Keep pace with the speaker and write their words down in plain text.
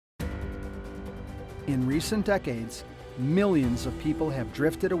In recent decades, millions of people have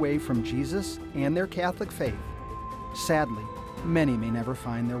drifted away from Jesus and their Catholic faith. Sadly, many may never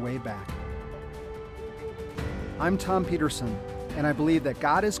find their way back. I'm Tom Peterson, and I believe that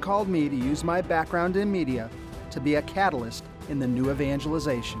God has called me to use my background in media to be a catalyst in the new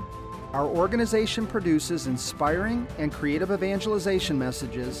evangelization. Our organization produces inspiring and creative evangelization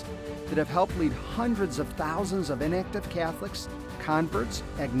messages that have helped lead hundreds of thousands of inactive Catholics, converts,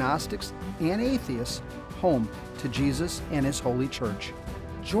 agnostics, and atheists home to Jesus and His Holy Church.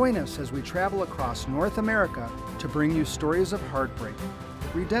 Join us as we travel across North America to bring you stories of heartbreak,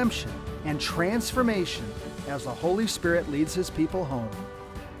 redemption, and transformation as the Holy Spirit leads His people home.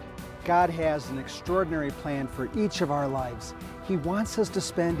 God has an extraordinary plan for each of our lives. He wants us to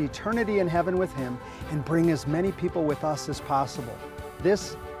spend eternity in heaven with Him and bring as many people with us as possible.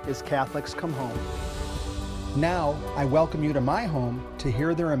 This is Catholics Come Home. Now, I welcome you to my home to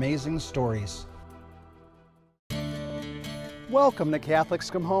hear their amazing stories. Welcome to Catholics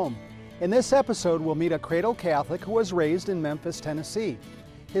Come Home. In this episode, we'll meet a cradle Catholic who was raised in Memphis, Tennessee.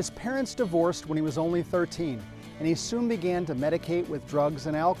 His parents divorced when he was only 13, and he soon began to medicate with drugs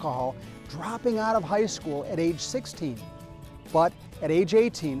and alcohol, dropping out of high school at age 16. But at age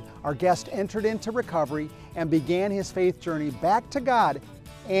 18, our guest entered into recovery and began his faith journey back to God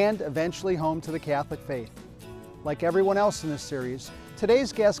and eventually home to the Catholic faith. Like everyone else in this series,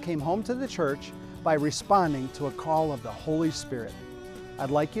 today's guest came home to the church by responding to a call of the Holy Spirit.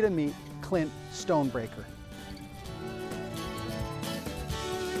 I'd like you to meet Clint Stonebraker.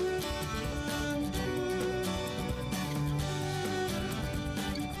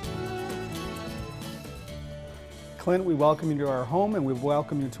 Clint, we welcome you to our home and we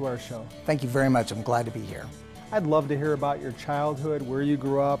welcome you to our show. Thank you very much. I'm glad to be here. I'd love to hear about your childhood, where you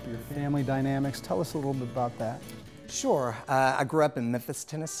grew up, your family dynamics. Tell us a little bit about that. Sure. I grew up in Memphis,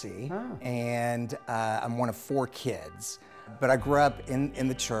 Tennessee, and I'm one of 4 kids. But I grew up in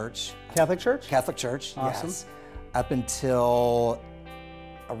the church. Catholic church? Catholic church, awesome. Yes. Up until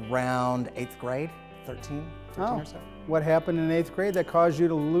around 8th grade, 13 or so. What happened in 8th grade that caused you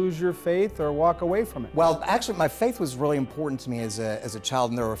to lose your faith or walk away from it? Well, actually, my faith was really important to me as a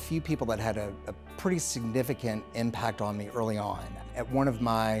child, and there were a few people that had a pretty significant impact on me early on. At one of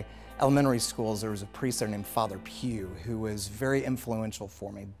my elementary schools, there was a priest there named Father Pugh, who was very influential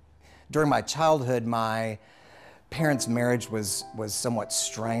for me. During my childhood, my parents' marriage was somewhat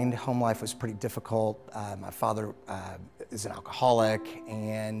strained. Home life was pretty difficult. My father is an alcoholic,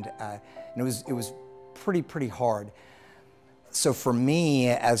 and it was pretty hard. So for me,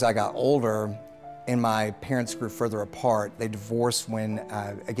 as I got older and my parents grew further apart, they divorced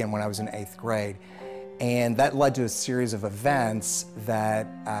again, when I was in 8th grade. And that led to a series of events that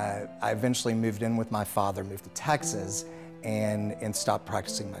I eventually moved in with my father, moved to Texas, and stopped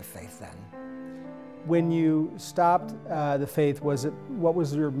practicing my faith then. When you stopped the faith, what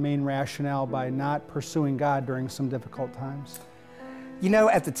was your main rationale by not pursuing God during some difficult times? You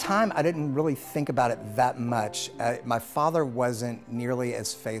know, at the time, I didn't really think about it that much. My father wasn't nearly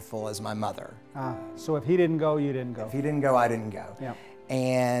as faithful as my mother. So if he didn't go, you didn't go. If he didn't go, I didn't go. Yeah.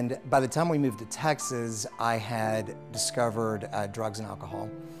 And by the time we moved to Texas, I had discovered drugs and alcohol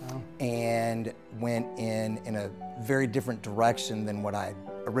and went in a very different direction than what I'd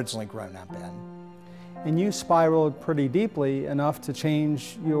originally grown up in. And you spiraled pretty deeply enough to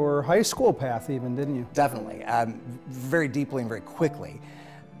change your high school path even, didn't you? Definitely, very deeply and very quickly.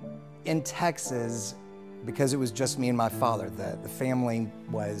 In Texas, because it was just me and my father, the family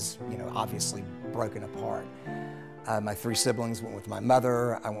was, obviously broken apart. My 3 siblings went with my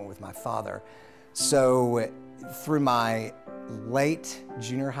mother, I went with my father. So through my late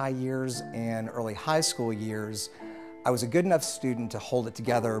junior high years and early high school years, I was a good enough student to hold it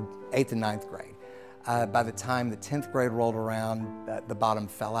together 8th and 9th grade. By the time the 10th grade rolled around, the bottom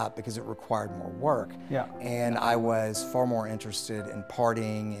fell out because it required more work. Yeah. And I was far more interested in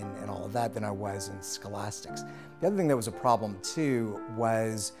partying and all of that than I was in scholastics. The other thing that was a problem too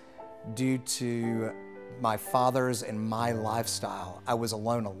was due to my father's and my lifestyle, I was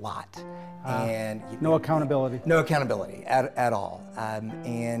alone a lot. And no accountability. No accountability at all.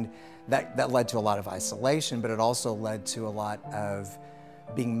 And that led to a lot of isolation, but it also led to a lot of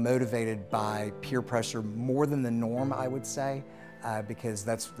being motivated by peer pressure more than the norm, I would say, because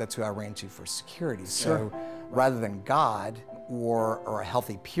that's who I ran to for security. Sure. So rather than God or a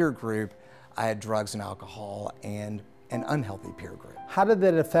healthy peer group, I had drugs and alcohol and an unhealthy peer group. How did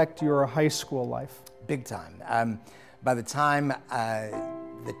that affect your high school life? Big time. By the time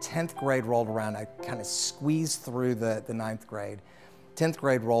the 10th grade rolled around, I kind of squeezed through the 9th grade. 10th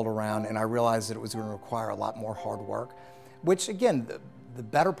grade rolled around and I realized that it was going to require a lot more hard work, which again, the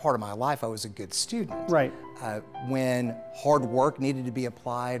better part of my life, I was a good student. Right. When hard work needed to be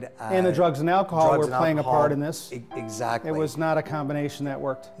applied. And the drugs and alcohol were playing a part in this. Exactly. It was not a combination that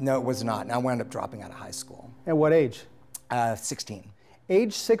worked. No, it was not. And I wound up dropping out of high school. At what age? 16.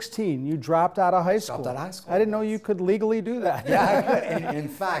 Age 16, you dropped out of high school. Dropped out of high school. I didn't know you could legally do that. Yeah, I could. And in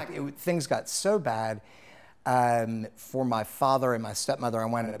fact, things got so bad for my father and my stepmother, I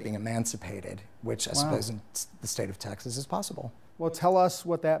wound up being emancipated, which I suppose in the state of Texas is possible. Well, tell us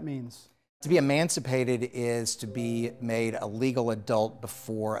what that means. To be emancipated is to be made a legal adult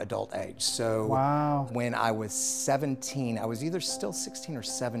before adult age. So when I was 17, I was either still 16 or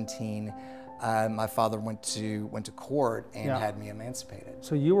 17, my father went to court and had me emancipated.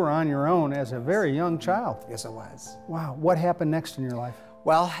 So you were on your own as a very young child. Yes, I was. Wow. What happened next in your life?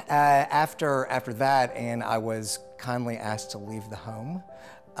 Well, after that, and I was kindly asked to leave the home.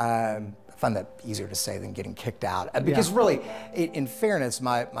 I find that easier to say than getting kicked out. Because really, in fairness,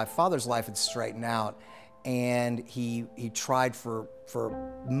 my father's life had straightened out, and he tried for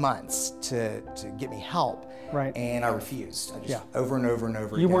months to get me help. Right. And I refused. I just over and over and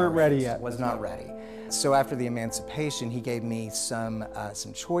over again. You weren't ready yet. Was not ready. So after the emancipation, he gave me some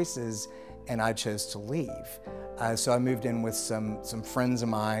choices, and I chose to leave. So I moved in with some friends of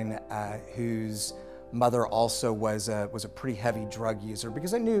mine whose mother also was a pretty heavy drug user,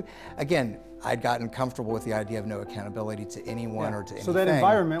 because I knew, again, I'd gotten comfortable with the idea of no accountability to anyone or to anything. So that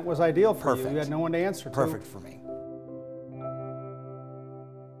environment was ideal for Perfect. you. You had no one to answer to. Perfect for me.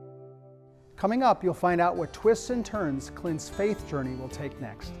 Coming up, you'll find out what twists and turns Clint's faith journey will take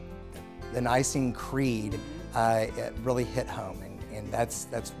next. The Nicene Creed it really hit home, and that's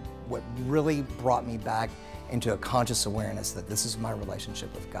what really brought me back into a conscious awareness that this is my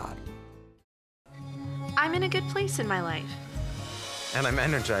relationship with God. I'm in a good place in my life. And I'm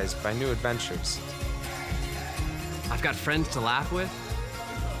energized by new adventures. I've got friends to laugh with.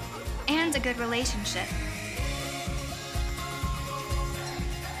 And a good relationship.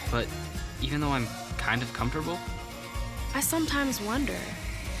 But even though I'm kind of comfortable, I sometimes wonder,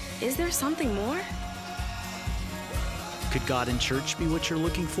 is there something more? Could God in church be what you're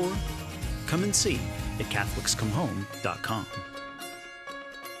looking for? Come and see at CatholicsComeHome.com.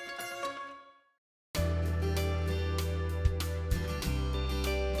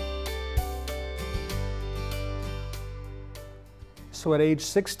 So at age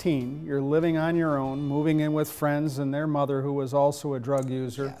 16, you're living on your own, moving in with friends and their mother, who was also a drug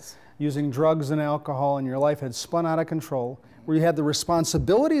user, using drugs and alcohol, and your life had spun out of control, where you had the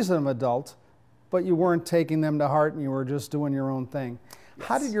responsibilities of an adult, but you weren't taking them to heart and you were just doing your own thing.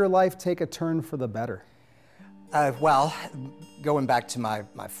 How did your life take a turn for the better? Well, going back to my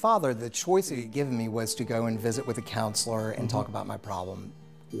father, the choice that he'd given me was to go and visit with a counselor and talk about my problem,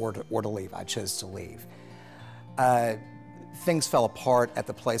 or to leave. I chose to leave. Things fell apart at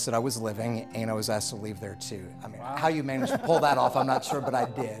the place that I was living, and I was asked to leave there too. I mean, how you managed to pull that off, I'm not sure, but I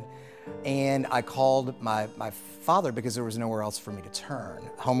did. And I called my father because there was nowhere else for me to turn.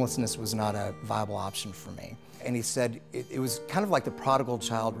 Homelessness was not a viable option for me. And he said it was kind of like the prodigal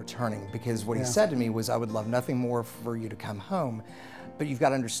child returning, because what he said to me was, I would love nothing more for you to come home, but you've got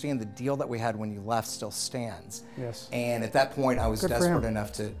to understand the deal that we had when you left still stands. Yes. And at that point, I was desperate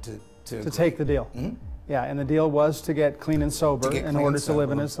enough to take the deal. Mm-hmm. Yeah, and the deal was to get clean and sober in order to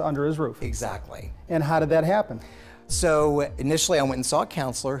live under his roof. Exactly. And how did that happen? So initially I went and saw a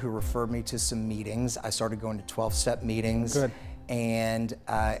counselor who referred me to some meetings. I started going to 12-step meetings. Good. And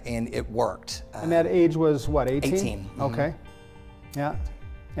it worked. And that age was what, 18? 18. Mm-hmm. Okay. Yeah.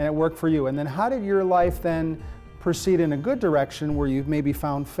 And it worked for you. And then how did your life then proceed in a good direction, where you've maybe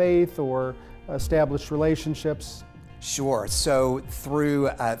found faith or established relationships? Sure. So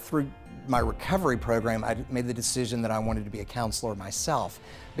through my recovery program, I made the decision that I wanted to be a counselor myself,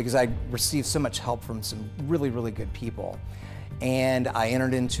 because I received so much help from some really, really good people. And I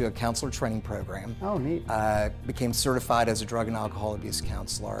entered into a counselor training program. Oh, neat. Became certified as a drug and alcohol abuse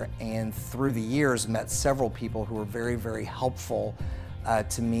counselor, and through the years met several people who were very, very helpful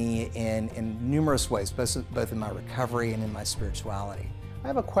to me in numerous ways, both in my recovery and in my spirituality. I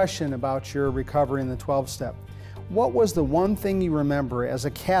have a question about your recovery in the 12-step. What was the one thing you remember as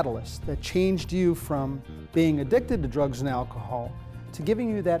a catalyst that changed you from being addicted to drugs and alcohol to giving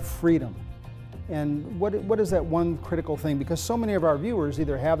you that freedom? And what is that one critical thing? Because so many of our viewers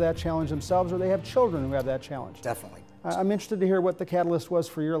either have that challenge themselves or they have children who have that challenge. Definitely. I'm interested to hear what the catalyst was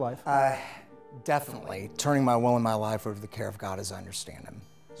for your life. Definitely. Turning my will and my life over to the care of God as I understand Him,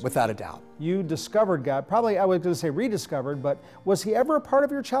 without a doubt. You discovered God, probably I was going to say rediscovered, but was He ever a part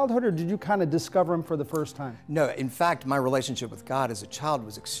of your childhood, or did you kind of discover Him for the first time? No, in fact, my relationship with God as a child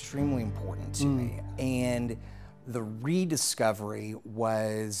was extremely important to me. And The rediscovery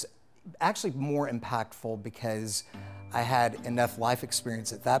was actually more impactful because I had enough life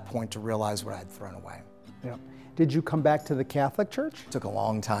experience at that point to realize what I had thrown away. Yeah. Did you come back to the Catholic Church? It took a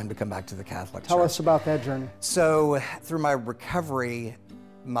long time to come back to the Catholic Church. Tell us about that journey. So through my recovery,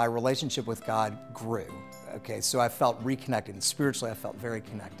 my relationship with God grew. Okay, so I felt reconnected, and spiritually I felt very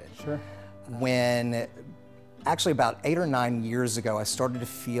connected. Sure. When actually about 8 or 9 years ago, I started to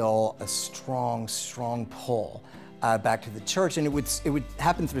feel a strong pull back to the church, and it would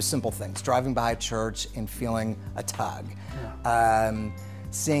happen through simple things: driving by a church and feeling a tug,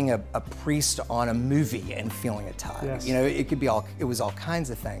 seeing a priest on a movie and feeling a tug. Yes. You know, it was all kinds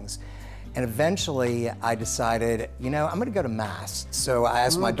of things. And eventually I decided, you know, I'm going to go to Mass. So I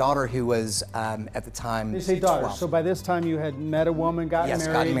asked my daughter, who was at the time You say daughter, 12. so by this time you had met a woman, gotten Yes,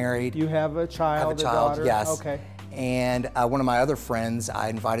 married. gotten married. You have a child, I have a child, daughter. yes. Okay. And one of my other friends, I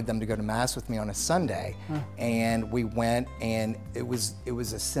invited them to go to Mass with me on a Sunday, and we went, and it was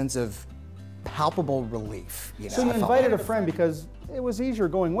a sense of palpable relief. You know, So you I felt invited a like- friend because it was easier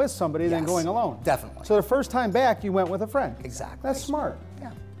going with somebody than Yes, going alone. definitely. So the first time back, you went with a friend. Exactly. That's smart.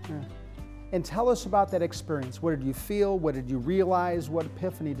 Yeah. And tell us about that experience. What did you feel? What did you realize? What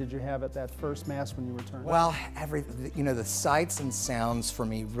epiphany did you have at that first Mass when you returned? Well, the sights and sounds for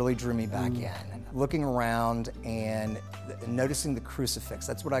me really drew me back in. Looking around and noticing the crucifix,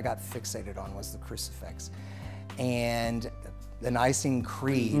 that's what I got fixated on, was the crucifix. And the Nicene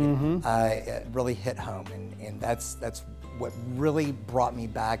Creed it really hit home, and that's what really brought me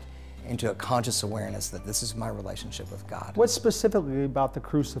back into a conscious awareness that this is my relationship with God. What specifically about the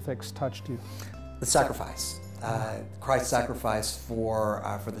crucifix touched you? The sacrifice, Christ's sacrifice for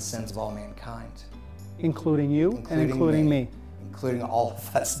the sins of all mankind. Including you and including me. Including all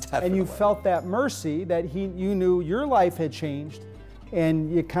of us, definitely. And you felt that mercy that you knew your life had changed,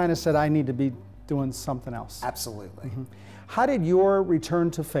 and you kind of said, I need to be doing something else. Absolutely. How did your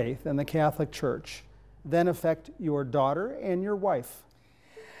return to faith in the Catholic Church then affect your daughter and your wife?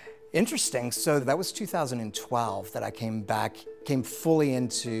 Interesting. So that was 2012 that I came fully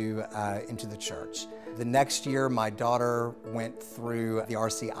into the church. The next year, my daughter went through the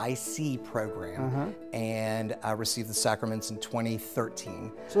RCIC program and received the sacraments in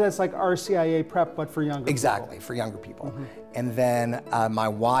 2013. So that's like RCIA prep, but for younger Exactly, people. for younger people. And then my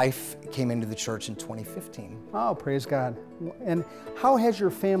wife came into the church in 2015. Oh, praise God. And how has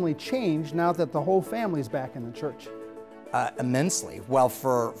your family changed now that the whole family's back in the church? Immensely. Well,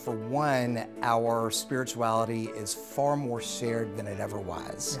 for one, our spirituality is far more shared than it ever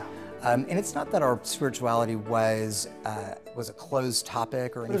was. Yeah. And it's not that our spirituality was a closed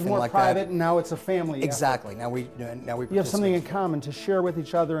topic or It was anything more like private, that. and now it's a family Exactly. effort. Now we You have something in participate. common to share with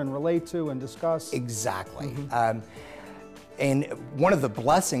each other and relate to and discuss. Exactly. And one of the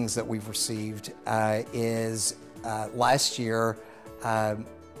blessings that we've received is last year,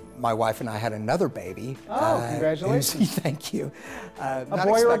 my wife and I had another baby. Oh, congratulations. Thank you. A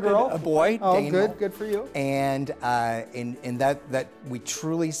boy or a girl? A boy, Oh, Daniel. good for you. And that we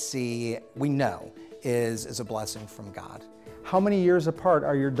truly see, we know, is a blessing from God. How many years apart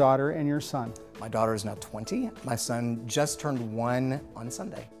are your daughter and your son? My daughter is now 20. My son just turned 1 on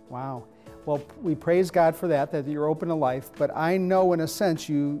Sunday. Wow. Well, we praise God for that you're open to life, but I know in a sense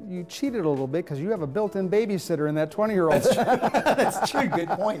you cheated a little bit because you have a built-in babysitter in that 20-year-old. That's true, good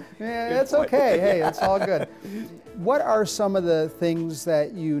point. Yeah, that's okay. Hey, it's all good. What are some of the things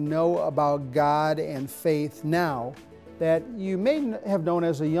that you know about God and faith now that you may have known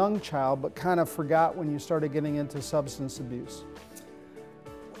as a young child but kind of forgot when you started getting into substance abuse?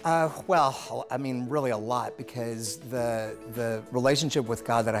 Well, I mean, really a lot, because the relationship with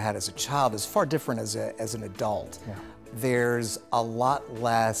God that I had as a child is far different as an adult. Yeah. There's a lot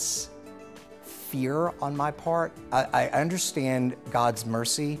less fear on my part. I understand God's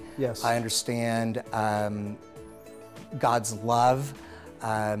mercy. Yes. I understand God's love.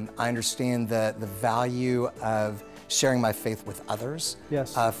 I understand the value of sharing my faith with others.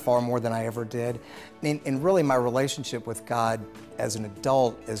 Yes. Far more than I ever did. And really my relationship with God as an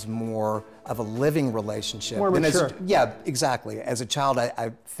adult is more of a living relationship. More mature. Yeah, exactly. As a child,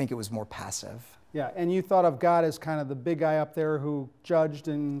 I think it was more passive. Yeah, and you thought of God as kind of the big guy up there who judged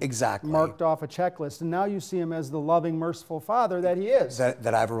and Exactly. marked off a checklist, and now you see him as the loving, merciful Father that he is. That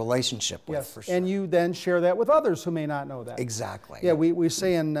I have a relationship with, Yes, for sure. and you then share that with others who may not know that. Exactly. Yeah, we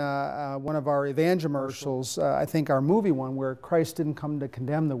say in one of our evangelicals, I think our movie one, where Christ didn't come to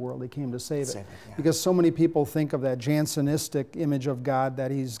condemn the world, he came to save it. Yeah. Because so many people think of that Jansenistic image of God, that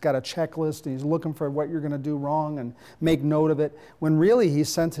he's got a checklist, and he's looking for what you're going to do wrong and make note of it, when really he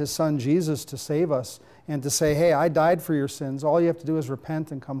sent his son Jesus to save save us and to say, hey, I died for your sins. All you have to do is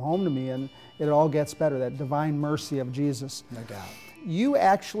repent and come home to me, and it all gets better, that divine mercy of Jesus. No doubt. You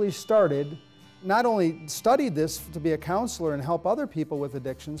actually started, not only studied this to be a counselor and help other people with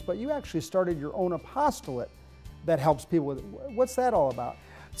addictions, but you actually started your own apostolate that helps people with it. What's that all about?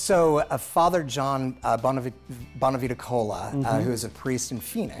 So Father John Bonavita Cola, who is a priest in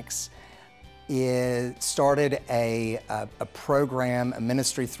Phoenix, started a program, a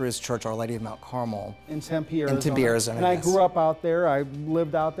ministry through his church, Our Lady of Mount Carmel. In Tempe, Arizona. In Tempe, Arizona, And I yes. grew up out there. I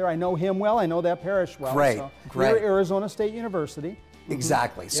lived out there. I know him well. I know that parish well. Great, So great. Near Arizona State University.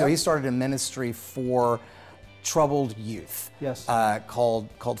 Exactly. So he started a ministry for troubled youth, Yes.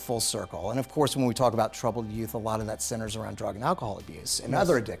 called Full Circle. And of course, when we talk about troubled youth, a lot of that centers around drug and alcohol abuse and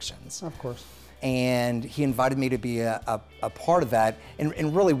other addictions. Of course. And he invited me to be a part of that.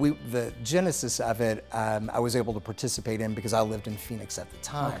 And really, the genesis of it, I was able to participate in because I lived in Phoenix at the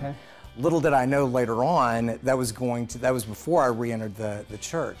time. Okay. Little did I know later on that was before I re-entered the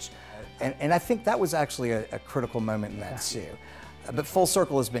church. And I think that was actually a critical moment in that too. But Full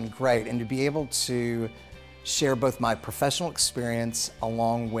Circle has been great, and to be able to share both my professional experience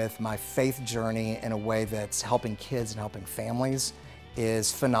along with my faith journey in a way that's helping kids and helping families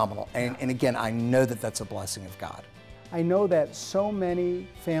is phenomenal. And again, I know that that's a blessing of God. I know that so many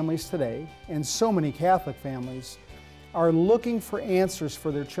families today, and so many Catholic families, are looking for answers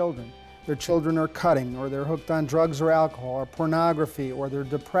for their children. Their children are cutting, or they're hooked on drugs or alcohol, or pornography, or they're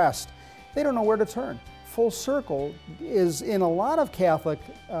depressed. They don't know where to turn. Full Circle is in a lot of Catholic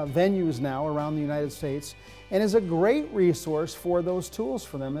venues now around the United States, and is a great resource for those tools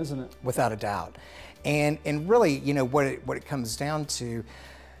for them, isn't it? Without a doubt. And really, you know, what it comes down to,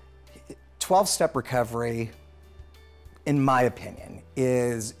 12-step recovery, in my opinion,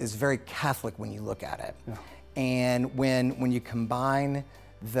 is very Catholic when you look at it. Yeah. And when you combine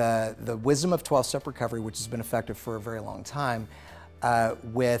the wisdom of 12-step recovery, which has been effective for a very long time,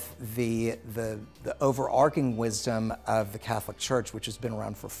 with the overarching wisdom of the Catholic Church, which has been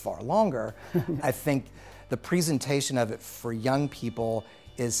around for far longer, I think the presentation of it for young people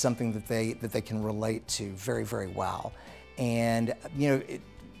is something that they can relate to very, very well. And you know,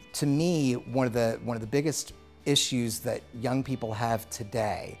 to me, one of the biggest issues that young people have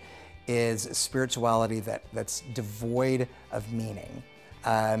today is a spirituality that's devoid of meaning.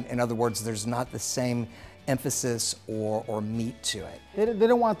 In other words, there's not the same emphasis or meat to it. They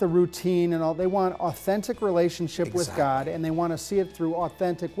don't want the routine and all. They want authentic relationship with God, and they want to see it through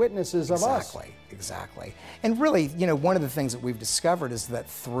authentic witnesses of us. Exactly. And really, you know, one of the things that we've discovered is that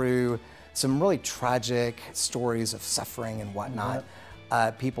through some really tragic stories of suffering and whatnot,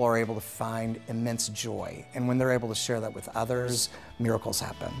 people are able to find immense joy. And when they're able to share that with others, miracles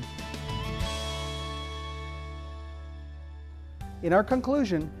happen. In our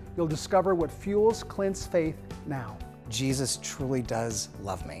conclusion, you'll discover what fuels Clint's faith now. Jesus truly does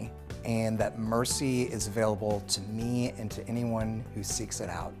love me, and that mercy is available to me and to anyone who seeks it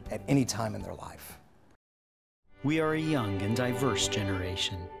out at any time in their life. We are a young and diverse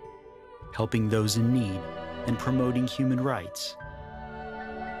generation, helping those in need and promoting human rights.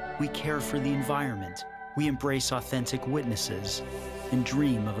 We care for the environment, we embrace authentic witnesses, and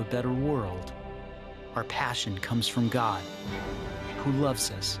dream of a better world. Our passion comes from God, who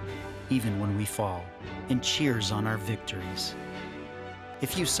loves us even when we fall and cheers on our victories.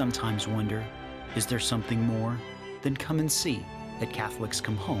 If you sometimes wonder, is there something more? Then come and see at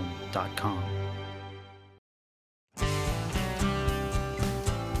CatholicsComeHome.com.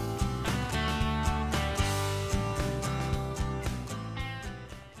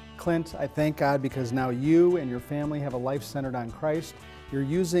 Clint, I thank God because now you and your family have a life centered on Christ. You're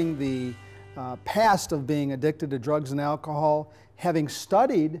using the past of being addicted to drugs and alcohol, having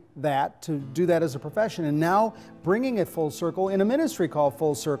studied that to do that as a profession, and now bringing it full circle in a ministry called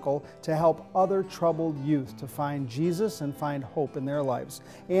Full Circle to help other troubled youth to find Jesus and find hope in their lives,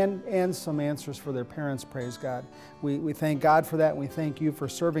 and some answers for their parents, praise God. We thank God for that, and we thank you for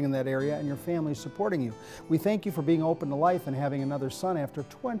serving in that area and your family supporting you. We thank you for being open to life and having another son after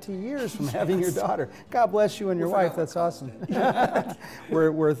 20 years from having your daughter. God bless you and your wife, that's awesome.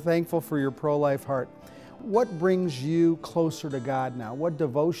 We're thankful for your pro-life heart. What brings you closer to God now? What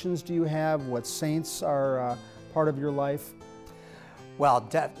devotions do you have? What saints are part of your life? Well,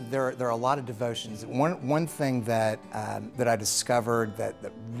 there are a lot of devotions. One thing that I discovered that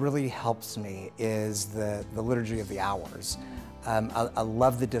really helps me is the Liturgy of the Hours. I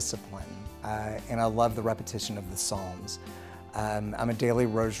love the discipline, and I love the repetition of the Psalms. I'm a daily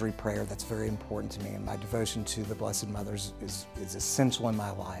rosary prayer that's very important to me, and my devotion to the Blessed Mothers is essential in my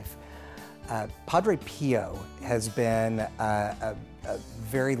life. Padre Pio has been a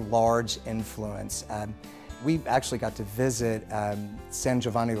very large influence. We actually got to visit San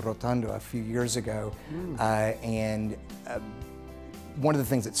Giovanni Rotondo a few years ago, and one of the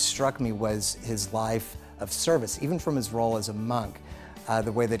things that struck me was his life of service, even from his role as a monk,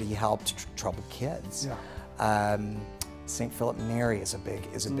 the way that he helped troubled kids. Yeah. St. Philip Neri is a big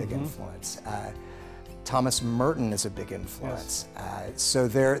influence. Thomas Merton is a big influence. Yes. So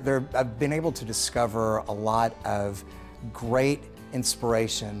I've been able to discover a lot of great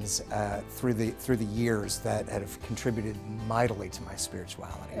inspirations through the years that have contributed mightily to my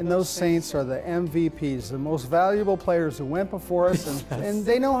spirituality. And those saints are the MVPs, the most valuable players who went before us, and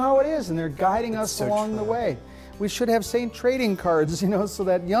they know how it is, and they're guiding us along the way. We should have saint trading cards, you know, so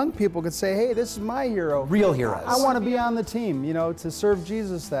that young people could say, hey, this is my hero. Real heroes. I want to be on the team, you know, to serve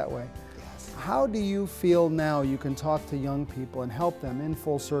Jesus that way. Yes. How do you feel now you can talk to young people and help them in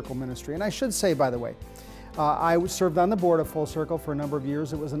Full Circle ministry? And I should say, by the way, I served on the board of Full Circle for a number of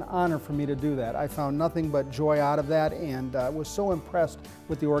years. It was an honor for me to do that. I found nothing but joy out of that, and was so impressed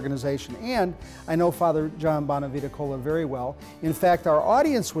with the organization. And I know Father John Bonavita-Cola very well. In fact, our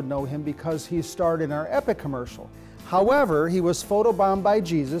audience would know him because he starred in our Epic commercial. However, he was photobombed by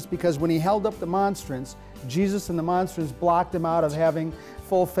Jesus because when he held up the monstrance, Jesus and the monstrance blocked him out of having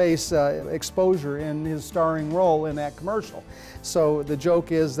full face exposure in his starring role in that commercial. So the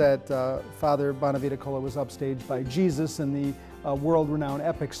joke is that Father Bonavita-Cola was upstaged by Jesus in the world-renowned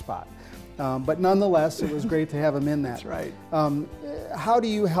Epic spot. But nonetheless, it was great to have him in that. That's right. How do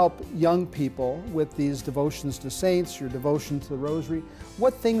you help young people with these devotions to saints, your devotion to the Rosary?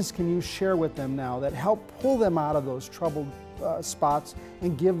 What things can you share with them now that help pull them out of those troubled spots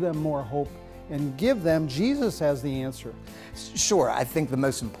and give them more hope and give them Jesus as the answer? Sure. I think the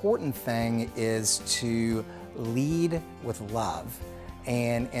most important thing is to lead with love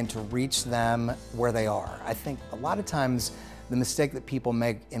and to reach them where they are. I think a lot of times the mistake that people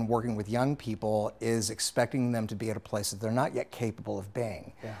make in working with young people is expecting them to be at a place that they're not yet capable of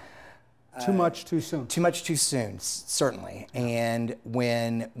being. Yeah. Too much too soon. Too much too soon, certainly. And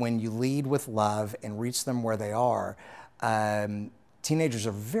when you lead with love and reach them where they are, teenagers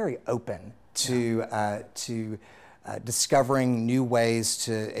are very open to discovering new ways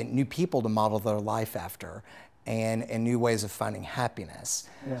new people to model their life after, and new ways of finding happiness.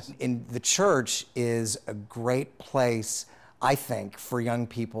 Yes. And the church is a great place, I think, for young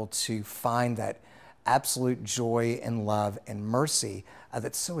people to find that absolute joy and love and mercy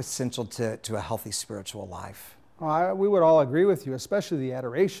that's so essential to a healthy spiritual life. We would all agree with you, especially the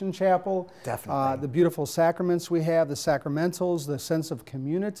Adoration Chapel. Definitely. The beautiful sacraments we have, the sacramentals, the sense of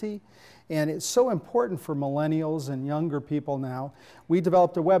community. And it's so important for millennials and younger people now. We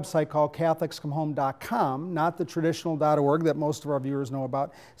developed a website called CatholicsComeHome.com, not the traditional.org that most of our viewers know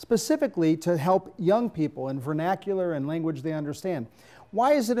about, specifically to help young people in vernacular and language they understand.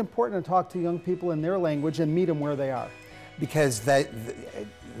 Why is it important to talk to young people in their language and meet them where they are? Because that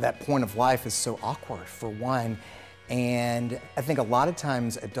point of life is so awkward, for one. And I think a lot of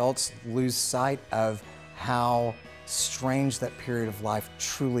times adults lose sight of how strange that period of life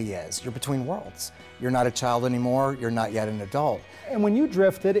truly is. You're between worlds. You're not a child anymore, you're not yet an adult. And when you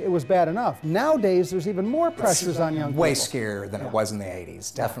drifted, it was bad enough. Nowadays, there's even more pressures on young people. Way scarier than it was in the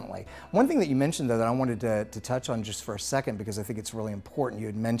 80s, definitely. One thing that you mentioned, though, that I wanted to touch on just for a second, because I think it's really important, you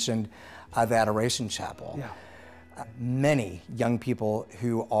had mentioned the Adoration Chapel. Yeah. Many young people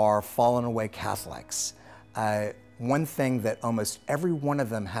who are fallen away Catholics, one thing that almost every one of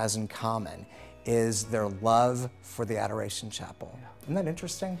them has in common is their love for the Adoration Chapel. Yeah. Isn't that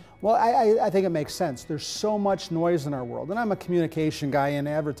interesting? Well, I think it makes sense. There's so much noise in our world, and I'm a communication guy in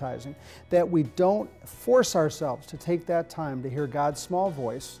advertising, that we don't force ourselves to take that time to hear God's small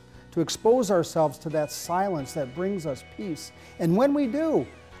voice, to expose ourselves to that silence that brings us peace. And when we do,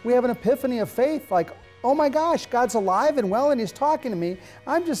 we have an epiphany of faith, like, oh my gosh, God's alive and well and He's talking to me.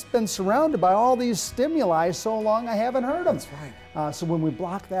 I've just been surrounded by all these stimuli so long I haven't heard Him. That's right. So when we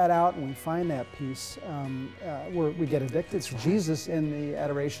block that out and we find that peace, we get addicted to Jesus in the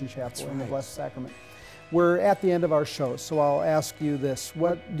Adoration Chapel, in the Blessed Sacrament. We're at the end of our show, so I'll ask you this.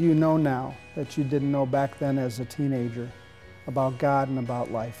 What do you know now that you didn't know back then as a teenager about God and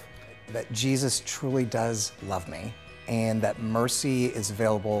about life? That Jesus truly does love me, and that mercy is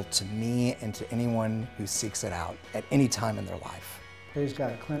available to me and to anyone who seeks it out at any time in their life. Praise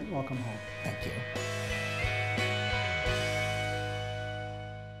God. Clint, welcome home. Thank you.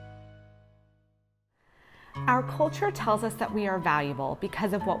 Our culture tells us that we are valuable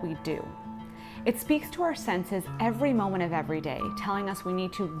because of what we do. It speaks to our senses every moment of every day, telling us we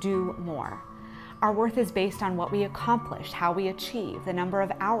need to do more. Our worth is based on what we accomplish, how we achieve, the number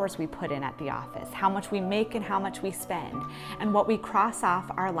of hours we put in at the office, how much we make and how much we spend, and what we cross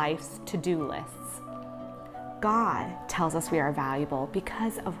off our life's to-do lists. God tells us we are valuable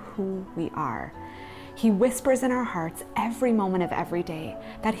because of who we are. He whispers in our hearts every moment of every day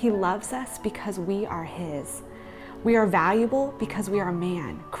that He loves us because we are His. We are valuable because we are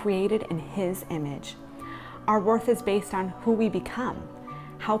man, created in His image. Our worth is based on who we become,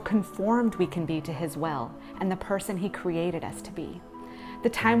 how conformed we can be to His will and the person He created us to be. The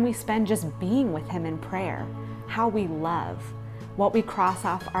time we spend just being with Him in prayer, how we love, what we cross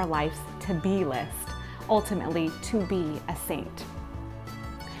off our life's to-be list, ultimately to be a saint.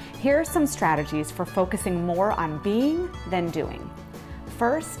 Here are some strategies for focusing more on being than doing.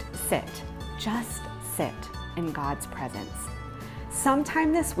 First, sit. Just sit in God's presence.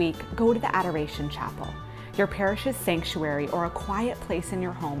 Sometime this week, go to the Adoration Chapel, your parish's sanctuary, or a quiet place in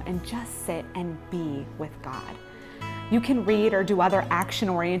your home, and just sit and be with God. You can read or do other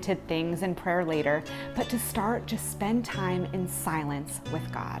action-oriented things in prayer later, but to start, just spend time in silence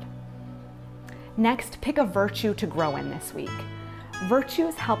with God. Next, pick a virtue to grow in this week.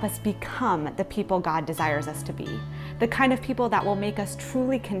 Virtues help us become the people God desires us to be, the kind of people that will make us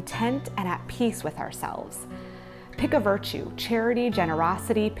truly content and at peace with ourselves. Pick a virtue, charity,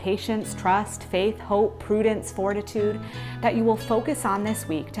 generosity, patience, trust, faith, hope, prudence, fortitude, that you will focus on this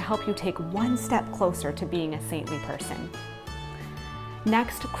week to help you take one step closer to being a saintly person.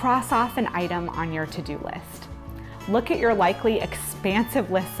 Next, cross off an item on your to-do list. Look at your likely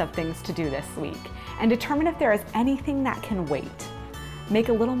expansive lists of things to do this week and determine if there is anything that can wait. Make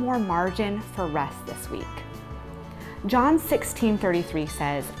a little more margin for rest this week. John 16:33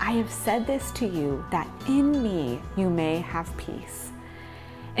 says, "I have said this to you, that in me you may have peace.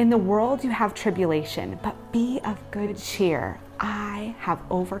 In the world you have tribulation, but be of good cheer. I have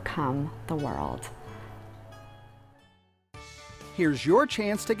overcome the world." Here's your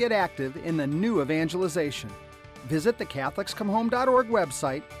chance to get active in the new evangelization. Visit the CatholicsComeHome.org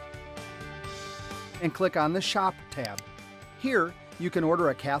website and click on the Shop tab. Here, you can order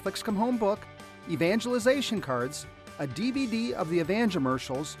a Catholics Come Home book, evangelization cards, a DVD of the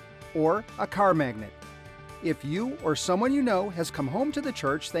Evangelisals, or a car magnet. If you or someone you know has come home to the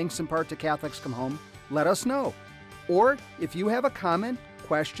church thanks in part to Catholics Come Home, let us know. Or if you have a comment,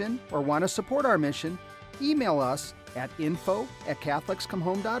 question, or want to support our mission, email us at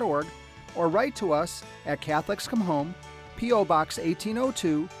info@catholicscomehome.org or write to us at Catholics Come Home, P.O. Box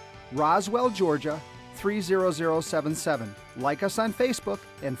 1802, Roswell, Georgia 30077. Like us on Facebook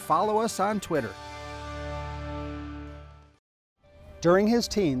and follow us on Twitter. During his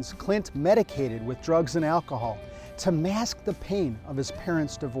teens, Clint medicated with drugs and alcohol to mask the pain of his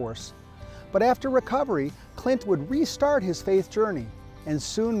parents' divorce. But after recovery, Clint would restart his faith journey and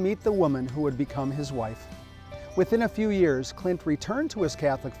soon meet the woman who would become his wife. Within a few years, Clint returned to his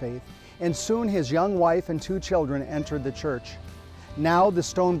Catholic faith, and soon his young wife and 2 children entered the church. Now the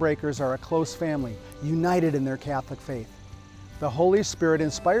Stonebrakers are a close family, united in their Catholic faith. The Holy Spirit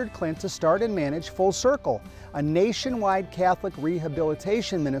inspired Clint to start and manage Full Circle, a nationwide Catholic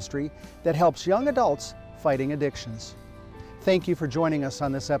rehabilitation ministry that helps young adults fighting addictions. Thank you for joining us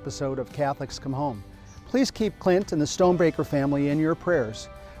on this episode of Catholics Come Home. Please keep Clint and the Stonebraker family in your prayers.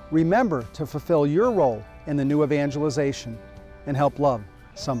 Remember to fulfill your role in the new evangelization and help love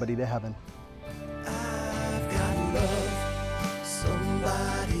somebody to heaven.